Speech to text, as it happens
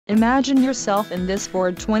Imagine yourself in this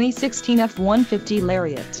Ford 2016 F-150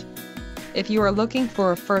 Lariat. If you are looking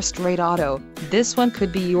for a first-rate auto, this one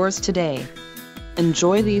could be yours today.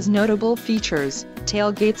 Enjoy these notable features: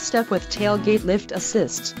 tailgate step with tailgate lift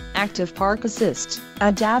assist, active park assist,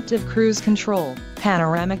 adaptive cruise control,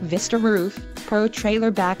 panoramic vista roof, pro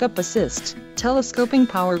trailer backup assist, telescoping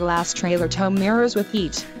power glass trailer tow mirrors with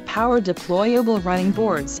heat, power deployable running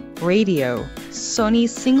boards, radio, Sony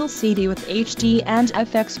single CD with HD and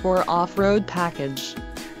FX4 off-road package.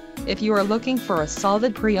 If you are looking for a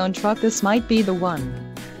solid pre-owned truck, this might be the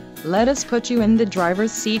one. Let us put you in the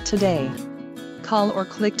driver's seat today. Call or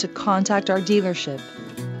click to contact our dealership.